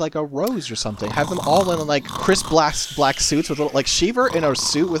suit with a rose or something. Have them all in crisp black suits with little Shiver in a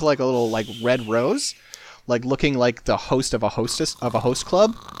suit with a little red rose, looking like the host of a host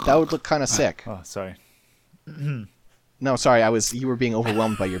club. That would look kind of sick. Oh, sorry. No, sorry, you were being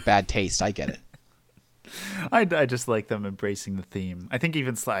overwhelmed by your bad taste. I get it. I just like them embracing the theme. I think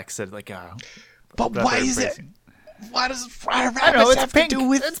even Slack said But that why they're is it? embracing. Why does I don't know. It's have pink. to do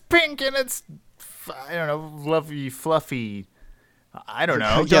with? It's pink and it's I don't know, lovely, fluffy. I don't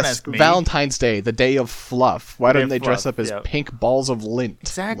know. Don't Yes, ask me. Valentine's Day, the day of fluff. Why Day don't of they dress fluff, up as yeah. pink balls of lint?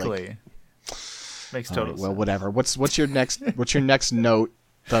 Exactly. Makes All total right, well, sense. whatever. What's your next note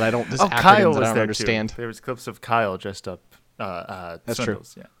that I don't? This Oh, acronym Kyle that was I don't there understand. too. There was clips of Kyle dressed up. That's true.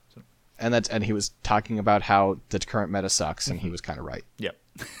 Swindles. Yeah. So, And he was talking about how the current meta sucks, and he was kind of right. yep.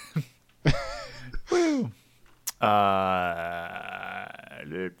 Woo.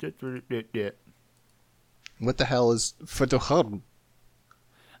 What the hell is Fatuhar?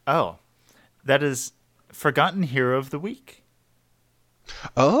 Oh, that is Forgotten Hero of the Week.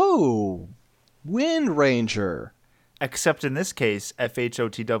 Oh, Wind Ranger. Except in this case,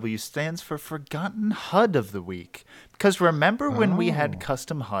 FHOTW stands for Forgotten HUD of the Week. Because remember when we had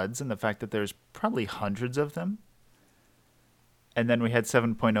custom HUDs and the fact that there's probably hundreds of them? And then we had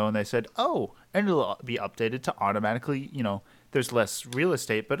 7.0 and they said, oh, and it'll be updated to automatically, there's less real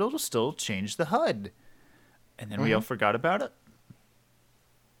estate, but it'll still change the HUD. And then we all forgot about it.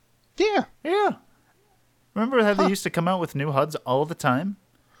 Yeah. Yeah. Remember how they used to come out with new HUDs all the time?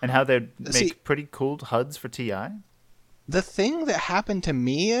 And how they'd make pretty cool HUDs for TI? The thing that happened to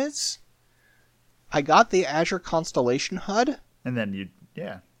me is I got the Azure Constellation HUD. And then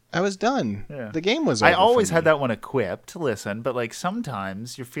I was done. Yeah. The game was over. I always for me. had that one equipped, listen, but like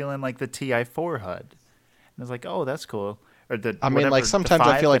sometimes you're feeling like the TI4 HUD. And it's like, oh, that's cool. Or Sometimes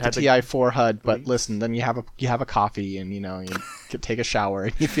I feel like the TI. TI4 HUD, but listen, then you have a coffee and you could take a shower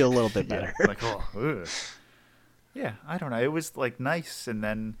and you feel a little bit better. Yeah, like, ugh. Yeah, I don't know. It was like nice, and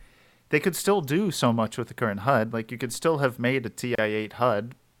then they could still do so much with the current HUD. Like you could still have made a TI8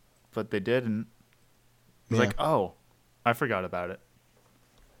 HUD, but they didn't. It was like, oh, I forgot about it.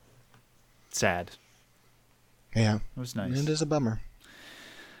 Sad. Yeah. It was nice. It is a bummer.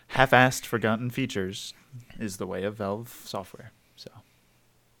 Half-assed forgotten features is the way of Valve software. So.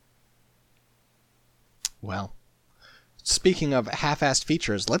 Well, speaking of half-assed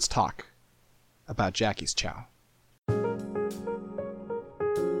features, let's talk about Jackie's Chow.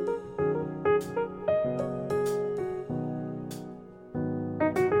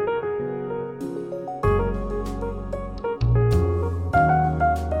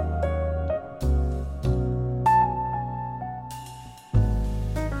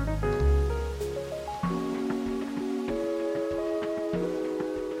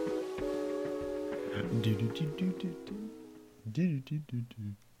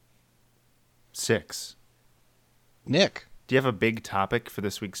 Six. Nick. Do you have a big topic for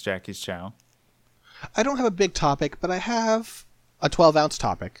this week's Jackie's Chow? I don't have a big topic, but I have a 12-ounce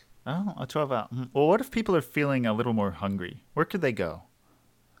topic. Oh, a 12-ounce. Well, what if people are feeling a little more hungry? Where could they go?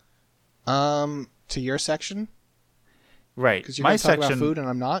 To your section? Right. Because you're going to talk about food and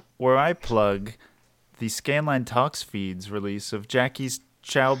I'm not? Where I plug the Scanline Talks feeds release of Jackie's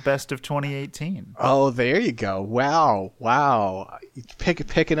Chow Best of 2018. Oh, there you go. Wow.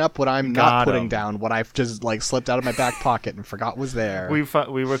 Picking up what I'm not putting down, what I've just slipped out of my back pocket and forgot was there.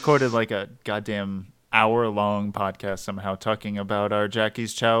 We recorded like a goddamn hour-long podcast somehow talking about our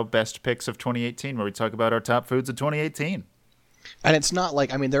Jackie's Chow Best Picks of 2018, where we talk about our top foods of 2018. And it's not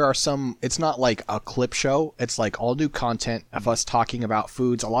there are some, it's not like a clip show. It's like all new content of us talking about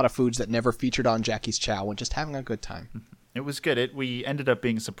foods, a lot of foods that never featured on Jackie's Chow and just having a good time. It was good. We ended up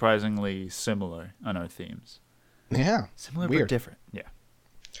being surprisingly similar on our themes. Yeah. Similar weird. but different. Yeah.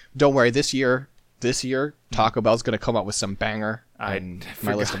 Don't worry, this year Taco Bell's going to come up with some banger and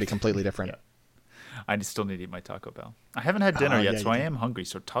my list will be completely different. Yeah. I still need to eat my Taco Bell. I haven't had dinner yet, so I am hungry,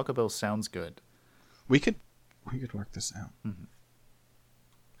 so Taco Bell sounds good. We could work this out. Mm-hmm.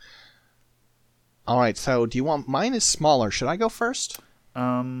 All right, so do you want mine is smaller. Should I go first?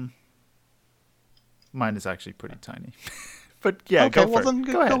 Mine is actually pretty tiny. But yeah, okay, go first. Then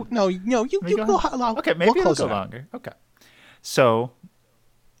go ahead. No, you go long. Okay, maybe we'll I'll go longer. Okay. So,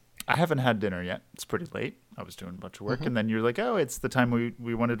 I haven't had dinner yet. It's pretty late. I was doing a bunch of work, and then you're like, oh, it's the time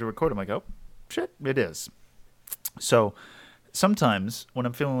we wanted to record. I'm like, oh, shit, it is. So, sometimes when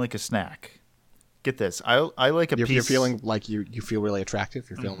I'm feeling like a snack, get this, I like a piece. You're feeling like you feel really attractive?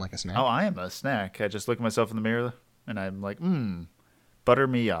 You're feeling like a snack? Oh, I am a snack. I just look at myself in the mirror, and I'm like, butter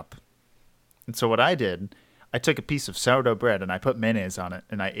me up. And so what I did, I took a piece of sourdough bread and I put mayonnaise on it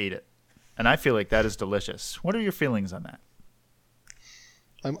and I ate it. And I feel like that is delicious. What are your feelings on that?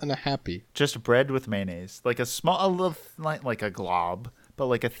 I'm unhappy. Just bread with mayonnaise. Like like a glob, but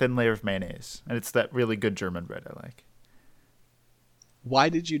like a thin layer of mayonnaise. And it's that really good German bread I like. Why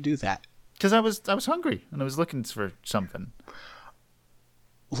did you do that? Because I was hungry and I was looking for something.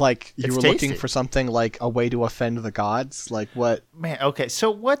 Like you were tasty. Looking for something like a way to offend the gods? Like what? Man, okay.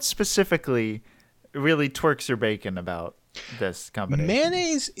 So what specifically really twerks your bacon about this combination?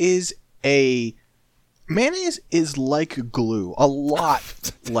 Mayonnaise is like glue. A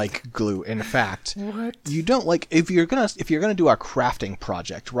lot like glue, in fact. What? You don't if you're gonna do a crafting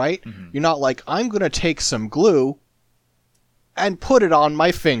project, right? Mm-hmm. You're not like, I'm gonna take some glue and put it on my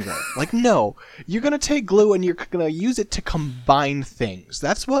finger. Like, no. You're going to take glue and you're going to use it to combine things.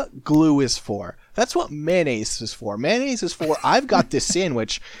 That's what glue is for. That's what mayonnaise is for. Mayonnaise is for, I've got this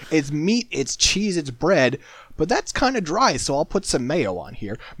sandwich. It's meat, it's cheese, it's bread, but that's kind of dry, so I'll put some mayo on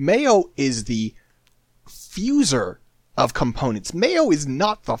here. Mayo is the fuser of components. Mayo is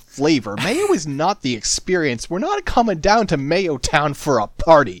not the flavor. Mayo is not the experience. We're not coming down to Mayo Town for a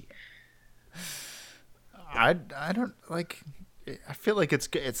party. I don't like. I feel like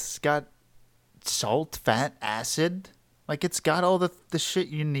it's got salt, fat, acid. Like it's got all the shit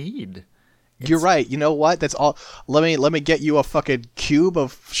you need. You're right. You know what? That's all. Let me get you a fucking cube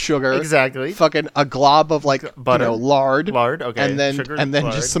of sugar. Exactly. Fucking a glob of like butter, lard. Lard. Okay. And then sugar,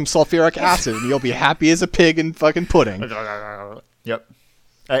 lard. Just some sulfuric acid, and you'll be happy as a pig in fucking pudding. Yep.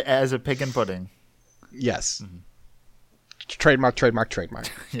 As a pig in pudding. Yes. Mm-hmm. Trademark.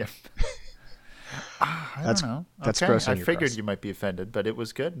 Yep. I don't know. That's okay. gross. I figured you might be offended, but it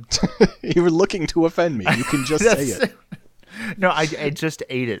was good. You were looking to offend me. You can just say it. No, I just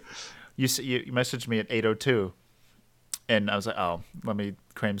ate it. You messaged me at 8:02, and I was like, oh, let me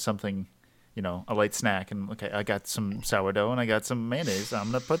crave something, a light snack. And okay, I got some sourdough and I got some mayonnaise.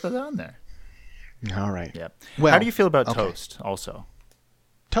 I'm gonna put that on there. All right. Yeah. Well, how do you feel about toast? Also,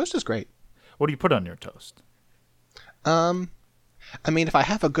 toast is great. What do you put on your toast? I mean, if I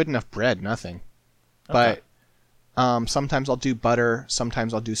have a good enough bread, nothing. Okay. But sometimes I'll do butter.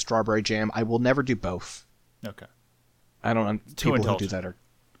 Sometimes I'll do strawberry jam. I will never do both. Okay. I don't know. Too people who do that are.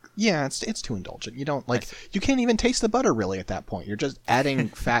 Yeah, it's too indulgent. You don't like. You can't even taste the butter really at that point. You're just adding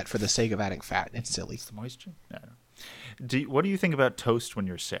fat for the sake of adding fat. It's silly. It's the moisture. I don't know. What do you think about toast when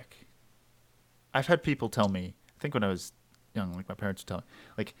you're sick? I've had people tell me. I think when I was young, like my parents would tell me,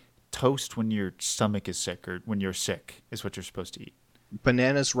 like toast when your stomach is sick or when you're sick is what you're supposed to eat.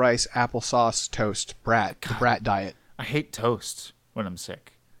 Bananas, rice, applesauce, toast, brat. The brat diet. I hate toast when I'm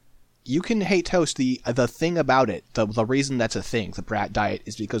sick. You can hate toast. The thing about it, the reason that's a thing, the brat diet,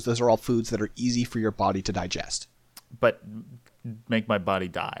 is because those are all foods that are easy for your body to digest. But make my body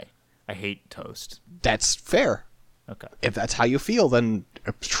die. I hate toast. That's fair. Okay. If that's how you feel, then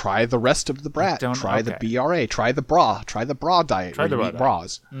try the rest of the brat. Try the BRA. Try the bra. Try the bra diet. Try the bra diet.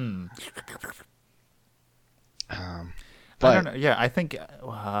 Bras. But, I don't know. Yeah, I think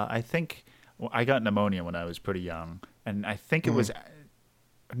I got pneumonia when I was pretty young, and I think it was.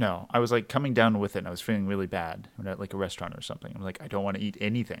 No, I was like coming down with it, and I was feeling really bad when at like a restaurant or something. I'm like, I don't want to eat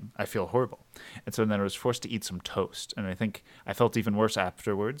anything. I feel horrible. And so then I was forced to eat some toast. And I think I felt even worse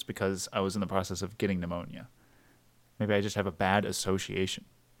afterwards because I was in the process of getting pneumonia. Maybe I just have a bad association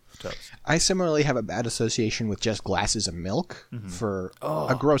with toast. I similarly have a bad association with just glasses of milk for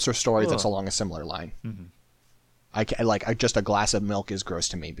a grosser story that's along a similar line. Mm-hmm. Just a glass of milk is gross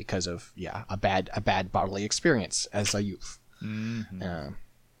to me because of, a bad bodily experience as a youth. Mm-hmm.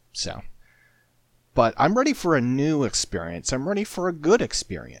 But I'm ready for a new experience. I'm ready for a good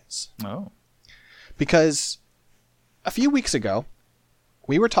experience. Oh. Because a few weeks ago,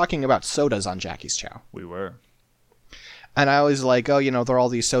 we were talking about sodas on Jackie's Chow. We were. And I was like, there are all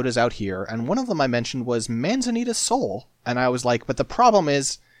these sodas out here. And one of them I mentioned was Manzanita Sol. And I was like, but the problem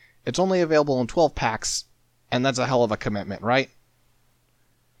is, it's only available in 12 packs, and that's a hell of a commitment, right?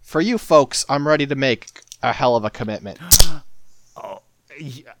 For you folks, I'm ready to make a hell of a commitment.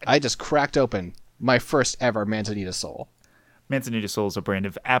 I just cracked open my first ever Manzanita Sol. Manzanita Sol is a brand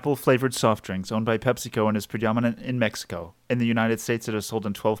of apple-flavored soft drinks owned by PepsiCo and is predominant in Mexico. In the United States, it is sold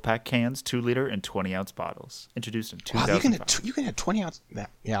in 12-pack cans, 2-liter, and 20-ounce bottles. Introduced in 2005. Wow, you can have 20 ounce.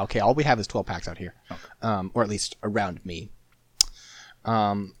 Yeah, okay. All we have is 12 packs out here, or at least around me.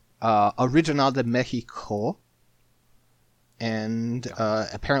 Original de Mexico, and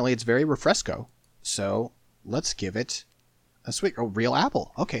apparently it's very refresco. So let's give it a sweet. Oh, real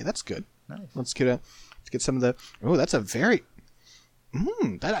apple. Okay, that's good. Nice. Let's get some of the. Oh, that's a very.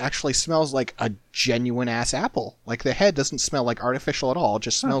 That actually smells like a genuine ass apple. Like the head doesn't smell like artificial at all. It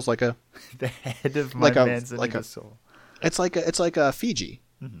just smells like a. The head of my Manzanita Sol. It's like a Fiji.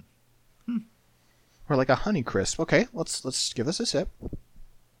 Mm-hmm. Or like a Honeycrisp. Okay, let's give this a sip.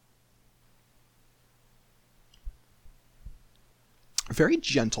 Very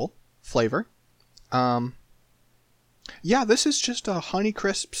gentle flavor. Yeah, this is just a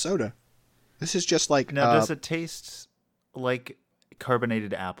Honeycrisp soda. This is just like. Now, does it taste like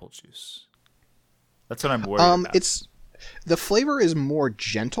carbonated apple juice? That's what I'm worried about. The flavor is more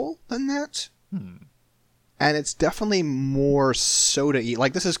gentle than that, and it's definitely more soda-y.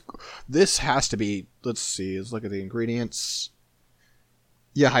 Like this has to be. Let's see. Let's look at the ingredients.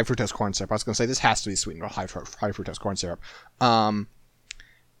 Yeah, high fructose corn syrup. I was going to say this has to be sweetened with high fructose corn syrup.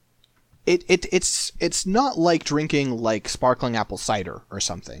 It's not like drinking like sparkling apple cider or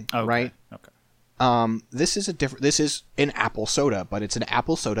something, right? Okay. This is an apple soda, but it's an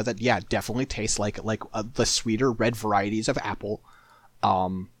apple soda that definitely tastes like the sweeter red varieties of apple.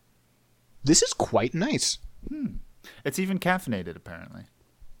 This is quite nice. It's even caffeinated, apparently.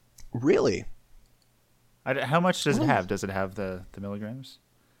 Really? How much does it have? Does it have the milligrams?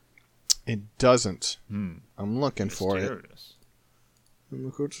 It doesn't. I'm looking for it. Mysterious.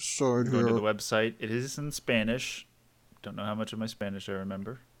 Look at the side Going to here. the website. It is in Spanish. Don't know how much of my Spanish I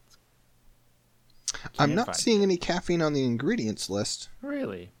remember. I'm Can't not find seeing any caffeine on the ingredients list.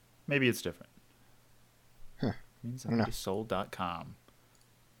 Really? Maybe it's different. Huh. I don't know. Soul.com.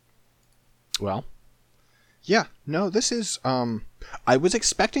 Well, yeah, no, this is, I was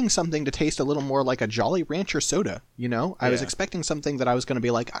expecting something to taste a little more like a Jolly Rancher soda, you know? I was Yeah. expecting something that I was going to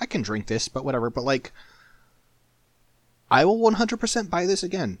be like, I can drink this, but whatever. But, like, I will 100% buy this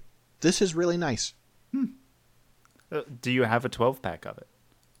again. This is really nice. Do you have a 12-pack of it?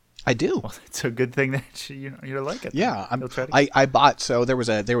 I do. Well, it's a good thing that you like it. Yeah, You'll try to- I bought, so there was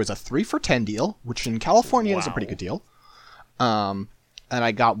a 3 for $10 deal, which in California is a pretty Wow. good deal. And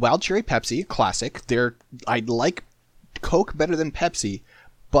I got Wild Cherry Pepsi, classic. I like Coke better than Pepsi,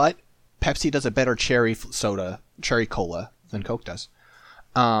 but Pepsi does a better cherry cola than Coke does.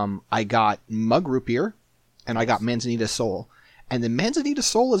 I got Mug Root Beer, and I got Manzanita Soul. And the Manzanita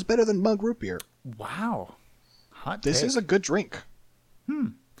Soul is better than Mug Root Beer. Wow. Hot This take. is a good drink.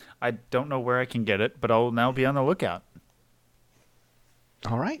 I don't know where I can get it, but I'll now be on the lookout.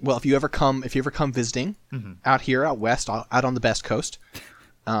 All right. Well, if you ever come visiting out here, out west, out on the best coast,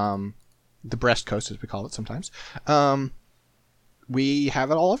 the breast coast as we call it sometimes, we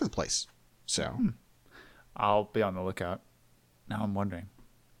have it all over the place. So, I'll be on the lookout. Now I'm wondering.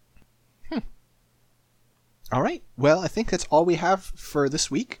 all right. Well, I think that's all we have for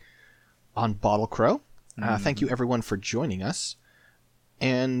this week on Bottle Crow. Thank you everyone for joining us.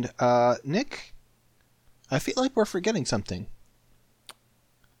 And Nick, I feel like we're forgetting something.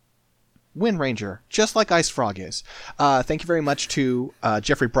 Wind Ranger, just like Ice Frog is. Thank you very much to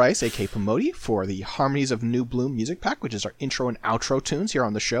Jeffrey Bryce, a.k.a. Pomodi, for the Harmonies of New Bloom music pack, which is our intro and outro tunes here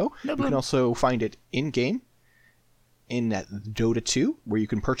on the show. You can also find it in-game in Dota 2, where you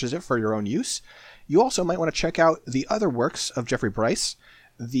can purchase it for your own use. You also might want to check out the other works of Jeffrey Bryce,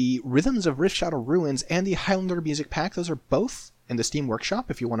 the Rhythms of Rift Shadow Ruins, and the Highlander music pack. Those are both in the Steam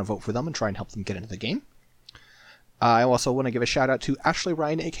Workshop if you want to vote for them and try and help them get into the game. I also want to give a shout out to Ashley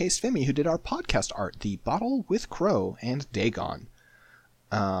Ryan, a.k.a. Svimmy, who did our podcast art, The Bottle with Crow and Dagon.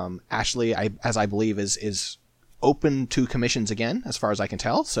 Ashley, as I believe, is open to commissions again, as far as I can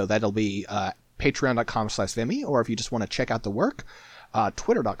tell. So that'll be patreon.com/Svimmy, or if you just want to check out the work,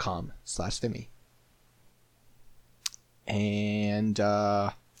 twitter.com/Svimmy. And,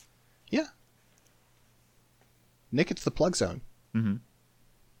 yeah. Nick, it's the plug zone.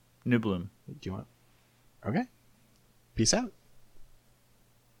 New Bloom. Do you want? Okay. Peace out.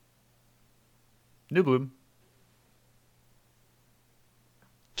 New Bloom.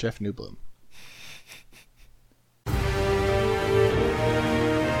 Jeff Newbloom.